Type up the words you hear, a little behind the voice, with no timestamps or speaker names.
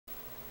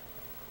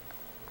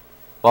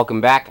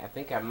Welcome back. I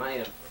think I might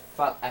have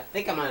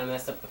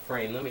messed up the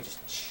frame. Let me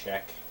just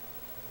check,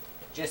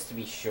 just to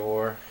be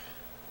sure.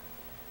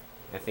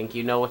 I think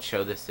you know what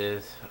show this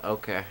is.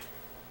 Okay.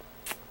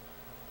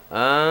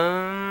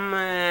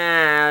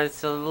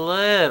 It's a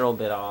little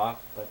bit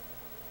off, but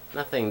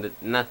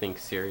nothing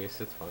serious.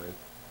 It's fine.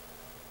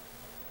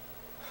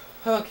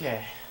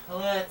 Okay,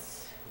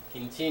 let's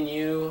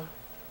continue.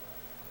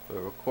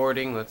 We're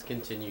recording. Let's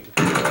continue.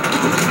 Let's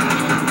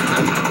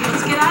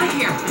get out of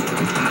here.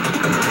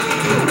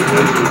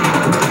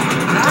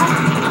 That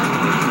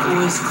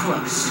was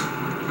close.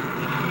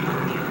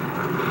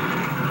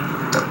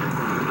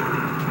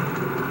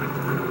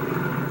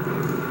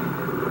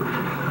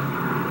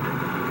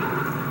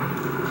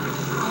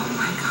 Oh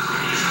my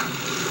gosh.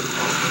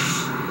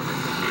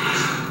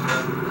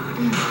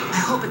 I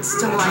hope it's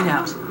still light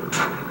out.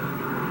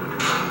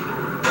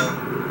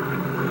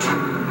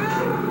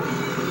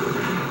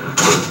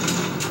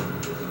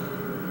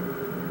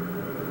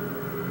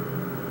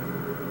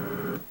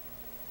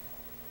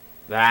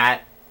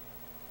 That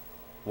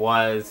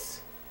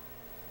was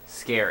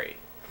scary.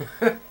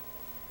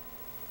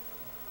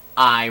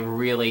 I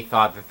really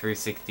thought the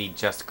 360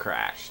 just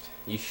crashed.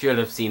 You should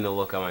have seen the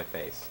look on my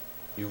face.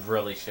 You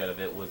really should have.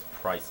 It was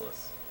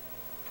priceless.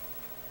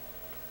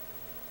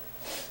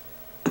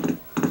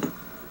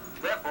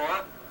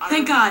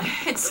 Thank God,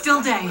 it's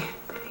still day.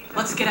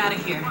 Let's get out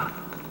of here.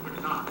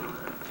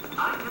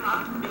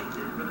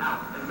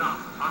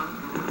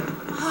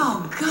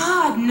 Oh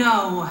God,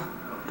 no.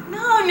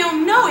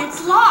 No,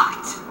 it's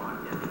locked.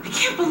 I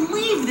can't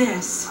believe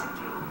this.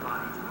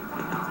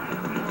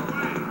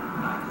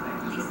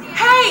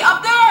 Hey,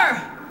 up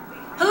there!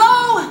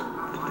 Hello?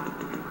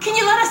 Can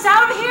you let us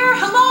out of here?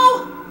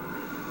 Hello?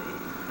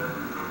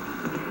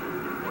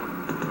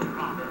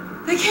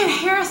 They can't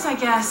hear us, I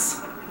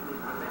guess.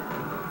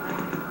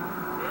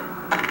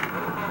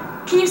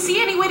 Can you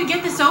see any way to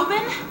get this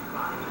open?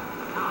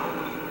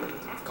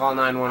 Call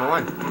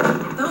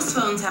 911. Those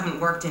phones haven't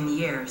worked in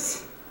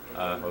years.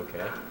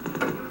 Okay.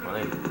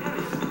 Fine.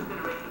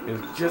 It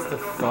was just a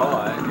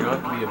thought. You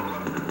don't have to be a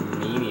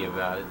meanie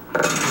about it.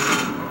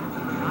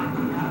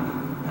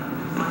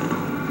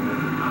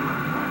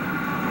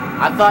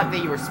 I thought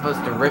that you were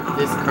supposed to rip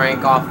this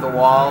crank off the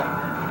wall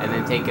and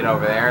then take it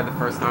over there the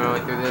first time I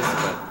went through this,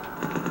 but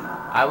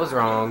I was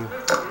wrong,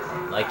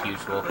 like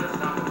usual.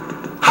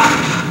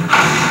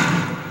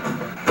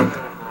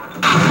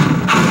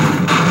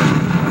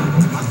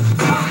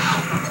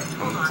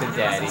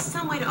 Daddy. There's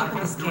some way to open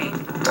this gate.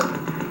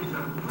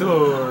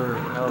 Door.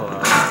 Hello.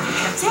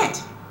 That's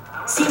it.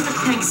 See if the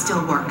crank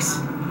still works.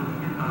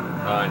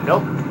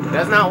 Nope.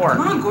 Does not work.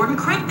 Come on, Gordon,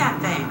 crank that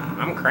thing.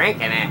 I'm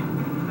cranking it.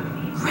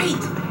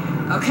 Great.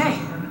 Okay,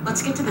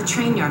 let's get to the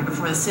train yard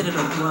before the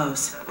Citadel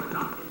blows.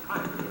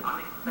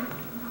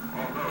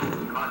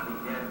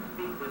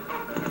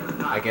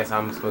 I guess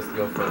I'm supposed to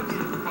go first.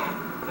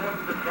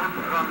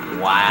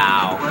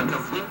 Wow.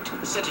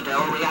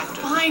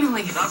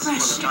 Finally,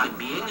 fresh.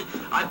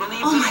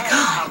 Oh my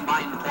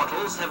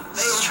God.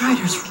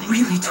 Striders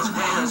really tore the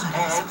hell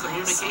out of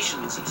this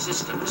place.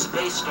 Systems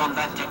based on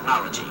that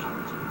technology.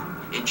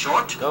 In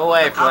short, go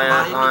away,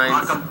 Combine Flantlines.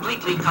 are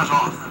completely cut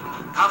off.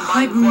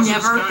 I've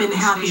never been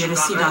happier to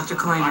see Dr.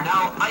 Kleiner.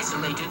 Now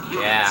isolated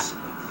units, yeah.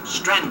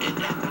 Stranded.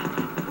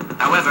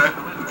 However,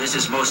 this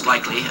is most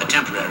likely a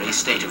temporary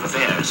state of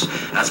affairs.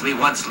 As we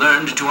once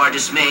learned to our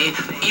dismay,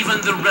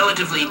 even the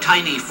relatively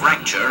tiny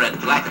fracture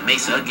at Black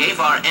Mesa gave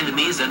our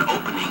enemies an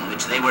opening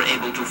which they were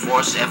able to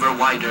force ever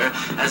wider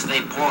as they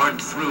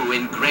poured through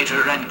in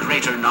greater and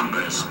greater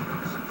numbers.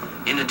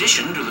 In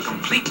addition to the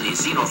completely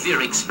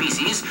xenotheric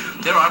species,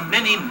 there are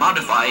many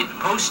modified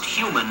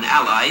post-human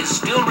allies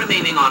still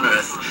remaining on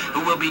Earth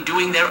who will be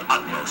doing their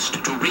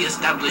utmost to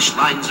re-establish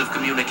lines of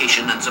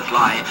communication and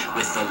supply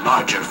with the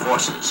larger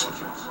forces.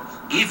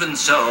 Even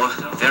so,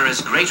 there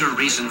is greater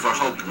reason for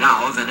hope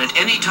now than at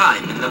any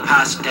time in the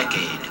past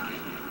decade.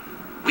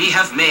 We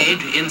have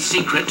made, in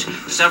secret,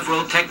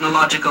 several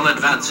technological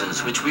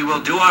advances which we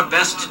will do our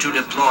best to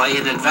deploy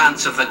in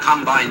advance of the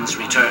Combine's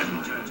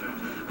return.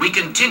 We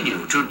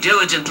continue to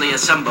diligently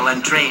assemble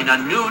and train a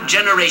new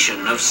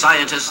generation of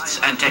scientists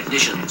and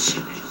technicians.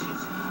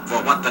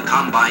 For what the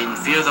Combine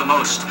fear the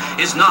most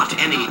is not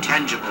any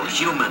tangible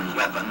human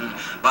weapon,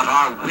 but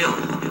our will,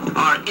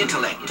 our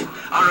intellect,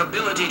 our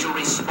ability to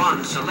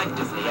respond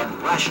selectively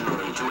and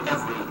rationally to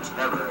every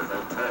terror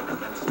they turn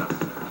against us.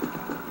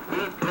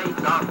 We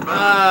place our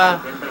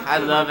I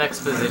love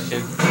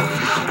exposition.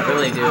 I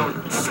really do.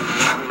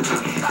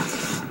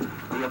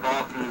 We have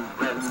all seen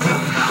friends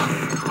and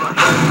family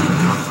crushed by the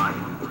Combine.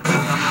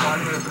 Some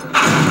wonders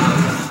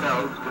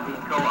themselves to be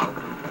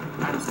co-opted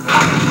and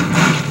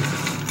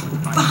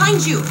Behind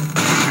you!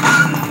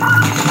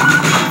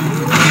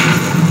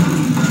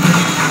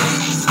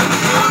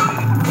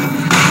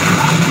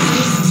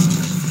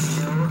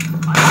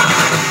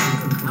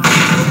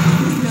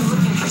 They're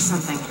looking for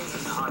something.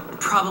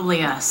 Probably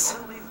us.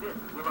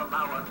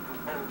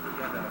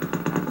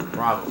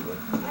 Probably.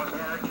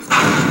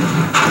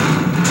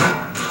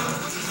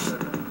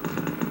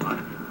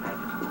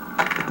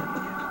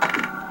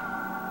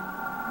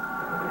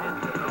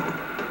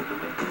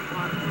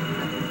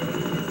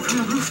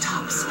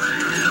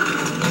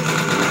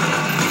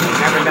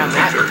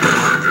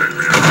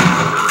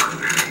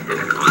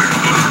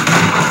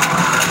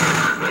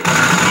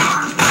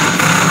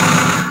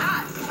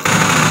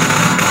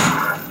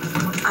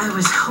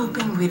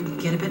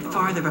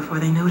 farther before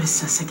they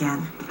noticed us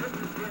again.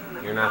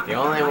 You're not the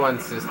only one,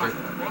 sister.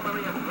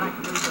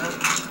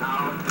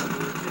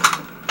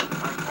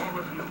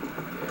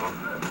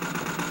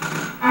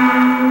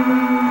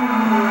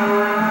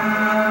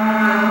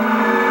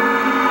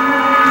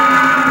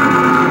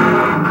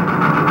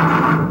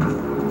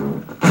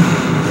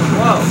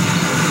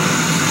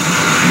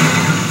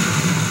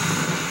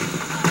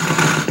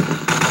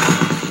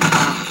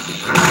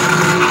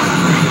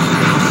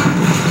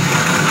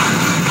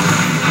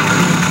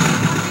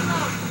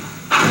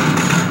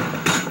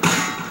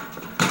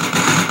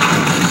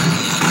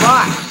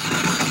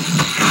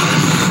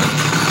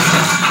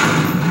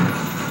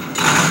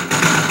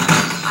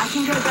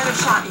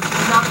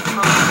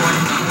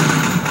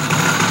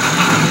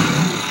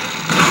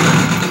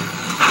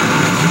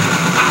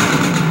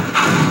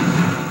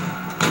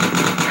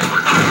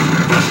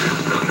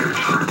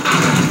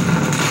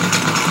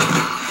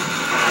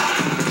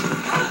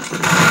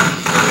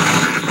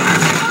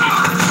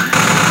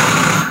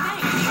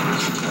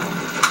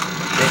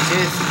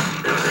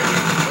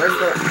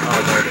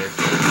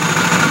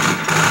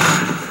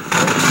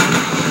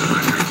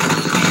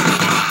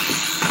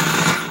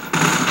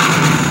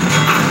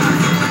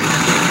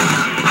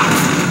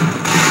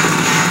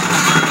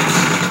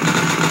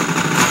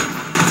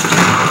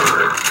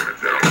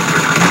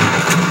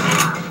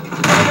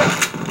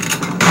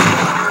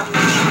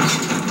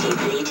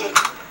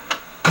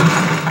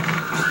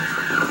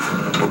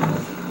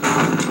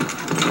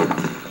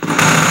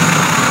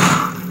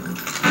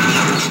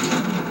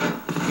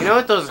 You know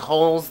what those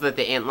holes that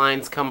the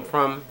antlines come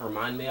from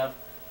remind me of?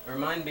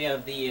 Remind me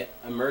of the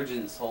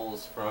emergence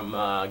holes from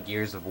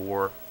Gears of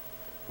War.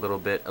 A little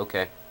bit.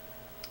 Okay.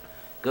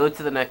 Go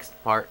to the next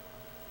part.